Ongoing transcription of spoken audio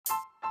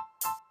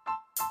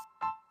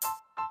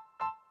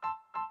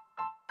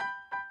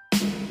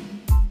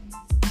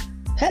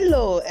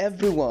Hello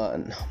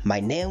everyone, my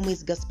name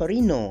is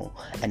Gasparino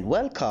and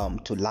welcome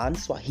to Learn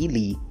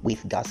Swahili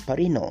with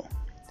Gasparino.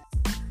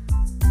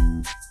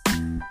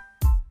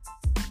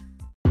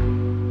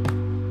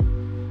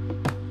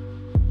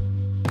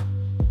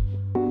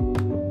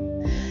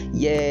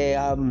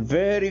 Yeah, I'm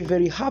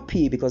very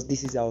happy because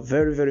this is our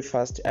very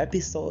first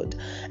episode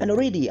and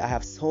already I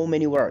have so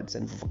many words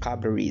and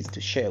vocabularies to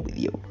share with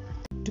you.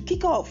 To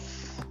kick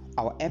off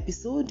our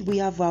episode, we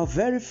have our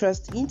very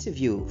first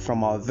interview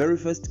from our very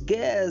first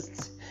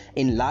guest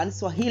in Learn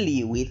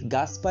Swahili with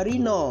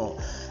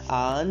Gasparino,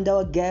 and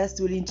our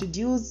guest will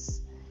introduce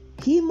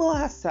him or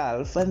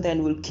herself and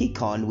then we'll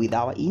kick on with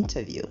our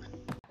interview.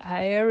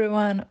 Hi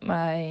everyone,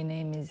 my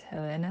name is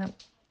Helena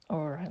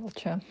or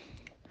Helcha,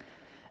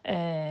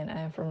 and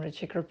I'm from the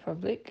Czech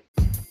Republic.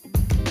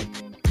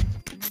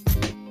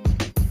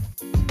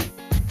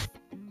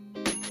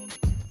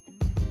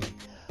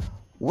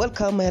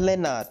 Welcome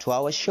Helena to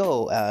our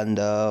show, and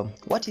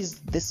what is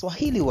the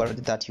Swahili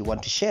word that you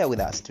want to share with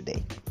us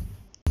today?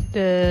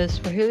 The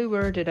Swahili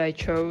word that I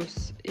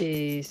chose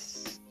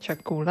is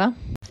Chakula.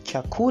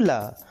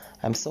 Chakula.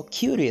 I'm so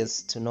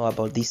curious to know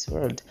about this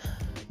word.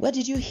 Where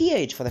did you hear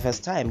it for the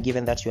first time,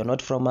 given that you're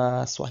not from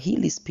a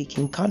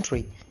Swahili-speaking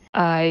country?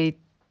 I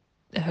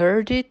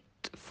heard it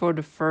for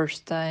the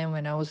first time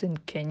when I was in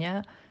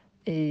Kenya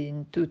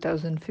in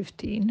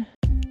 2015.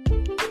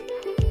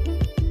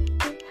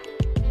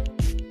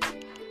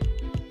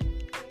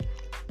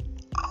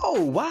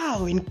 Oh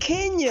wow, in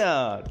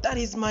Kenya! That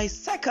is my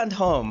second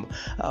home.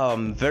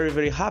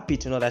 Very happy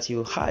to know that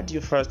you had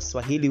your first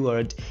Swahili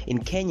word in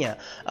Kenya.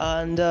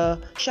 And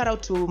shout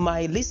out to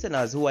my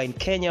listeners who are in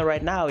Kenya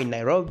right now, in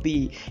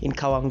Nairobi, in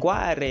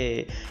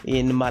Kawangware,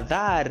 in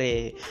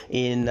Mathare,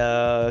 in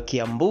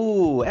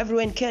Kiambu,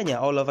 everywhere in Kenya,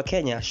 all over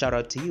Kenya. Shout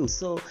out to you.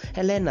 So,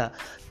 Helena,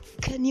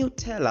 can you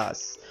tell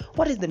us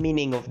what is the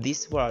meaning of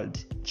this word,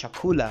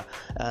 chakula,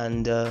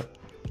 and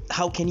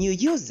how can you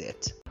use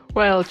it?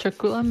 Well,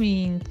 chakula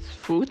means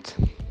food,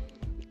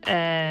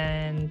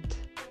 and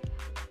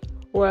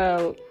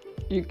well,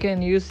 you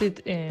can use it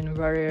in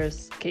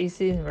various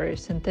cases,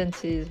 various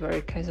sentences,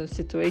 various kinds of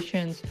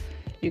situations.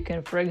 You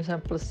can, for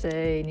example,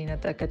 say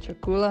ninataka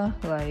chakula,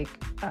 like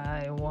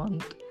I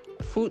want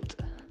food.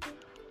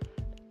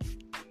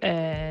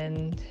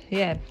 And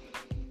yeah,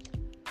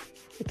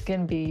 it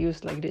can be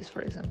used like this,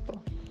 for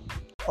example.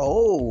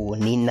 Oh,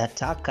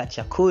 ninataka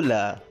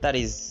chakula. That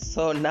is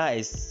so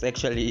nice.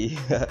 Actually,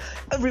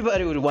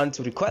 everybody would want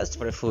to request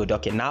for food.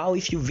 Okay, now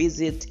if you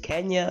visit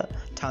Kenya,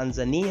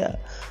 Tanzania,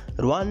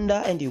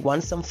 Rwanda, and you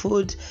want some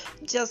food,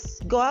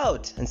 just go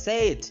out and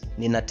say it.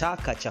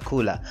 Ninataka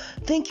chakula.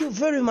 Thank you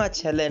very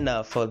much,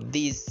 Helena, for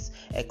this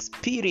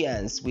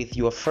experience with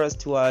your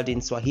first word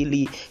in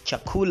Swahili,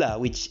 chakula,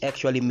 which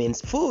actually means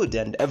food,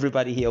 and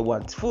everybody here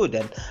wants food.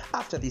 And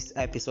after this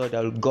episode,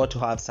 I'll go to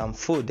have some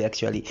food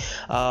actually.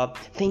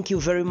 Thank you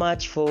very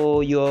much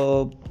for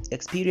your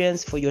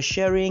experience, for your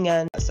sharing,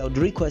 and I would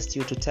request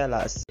you to tell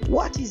us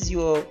what is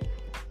your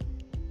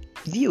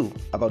view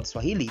about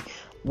Swahili.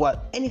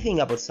 Anything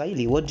about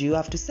Swahili, what do you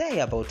have to say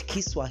about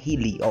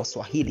Kiswahili or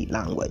Swahili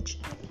language?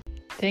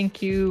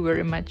 Thank you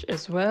very much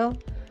as well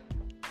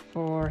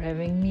for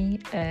having me.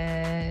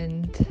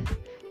 And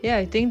yeah,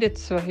 I think that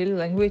Swahili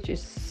language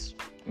is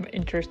an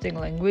interesting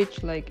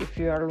language. Like if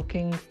you are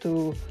looking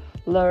to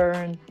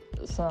learn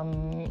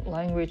some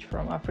language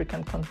from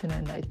African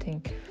continent, I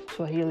think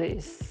Swahili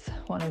is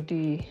one of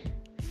the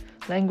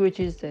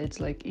languages that's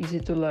like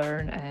easy to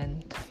learn,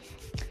 and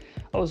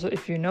also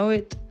if you know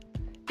it,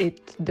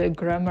 the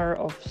grammar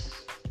of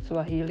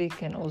Swahili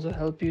can also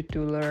help you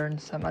to learn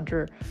some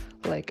other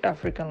like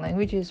African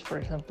languages, for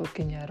example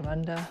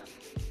Kinyarwanda,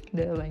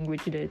 the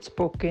language that's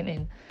spoken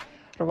in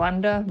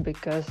Rwanda,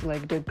 because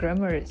like the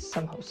grammar is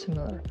somehow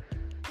similar.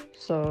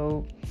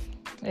 So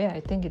yeah,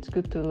 I think it's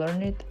good to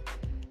learn it,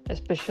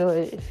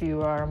 especially if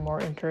you are more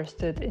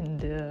interested in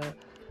the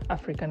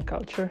African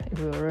culture. It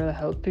will really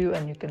help you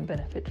and you can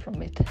benefit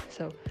from it.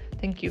 So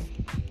thank you.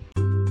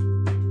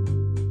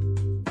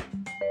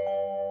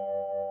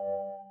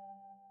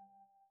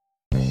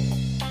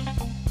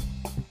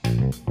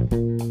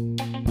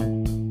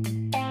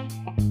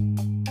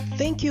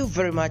 Thank you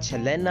very much,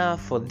 Helena,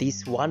 for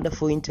this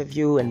wonderful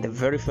interview and the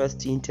very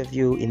first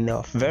interview in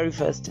the very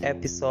first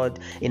episode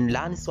in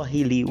Learn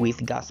Swahili with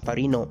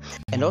Gasparino.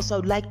 And also, I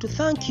would like to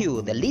thank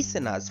you, the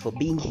listeners, for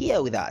being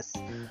here with us.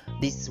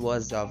 This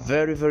was a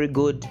very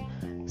good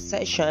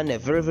session, a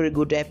very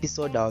good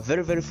episode, our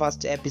very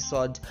first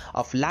episode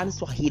of Learn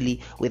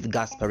Swahili with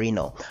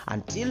Gasparino.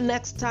 Until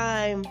next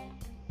time,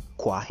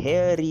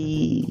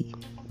 kwaheri.